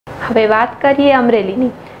હવે વાત કરીએ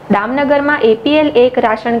અમરેલીની। દામનગરમાં એલ.૧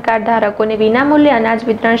 રાશન કાર્ડ ધારકોને વિનામૂલ્યે અનાજ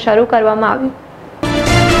વિતરણ શરૂ કરવામાં આવ્યું।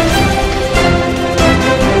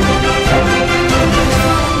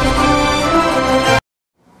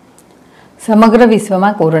 સમગ્ર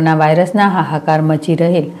વિશ્વમાં કોરોના વાયરસના હાહાકાર મચી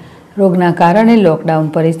રહેલ રોગના કારણે લોકડાઉન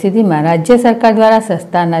પરિસ્થિતિમાં રાજ્ય સરકાર દ્વારા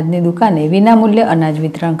સસ્તા અનાજની દુકાને વિનામૂલ્યે અનાજ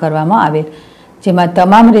વિતરણ કરવામાં આવેલ, જેમાં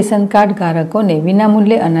તમામ રેશન કાર્ડ ધારકોને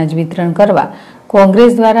વિનામૂલ્યે અનાજ વિતરણ કરવા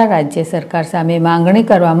કોંગ્રેસ દ્વારા રાજ્ય સરકાર સામે માંગણી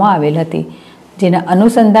કરવામાં આવેલ હતી, જેના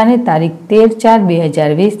અનુસંધાને તારીખ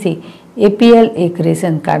 13/4/2020થી એલ.૧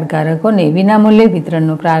 રેશન કાર્ડ ધારકોને વિનામૂલ્યે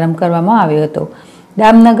વિતરણનો પ્રારંભ કરવામાં આવ્યો હતો।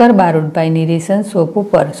 દામનગર બારોટભાઈની રેશન શોપ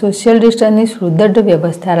ઉપર સોશિયલ ડિસ્ટન્સની સુદૃઢ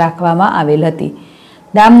વ્યવસ્થા રાખવામાં આવેલ હતી।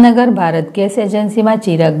 દામનગર ભારત ગેસ એજન્સીમાં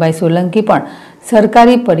ચિરાગભાઈ સોલંકી પણ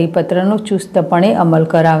સરકારી પરિપત્રનો ચુસ્તપણે અમલ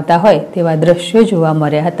કરાવતા હોય તેવા દ્રશ્યો જોવા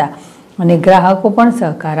મળ્યા હતા અને ગ્રાહકો પણ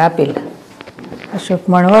સહકાર આપેલ। અશોક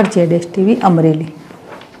મણવર, ZSTV, અમરેલી।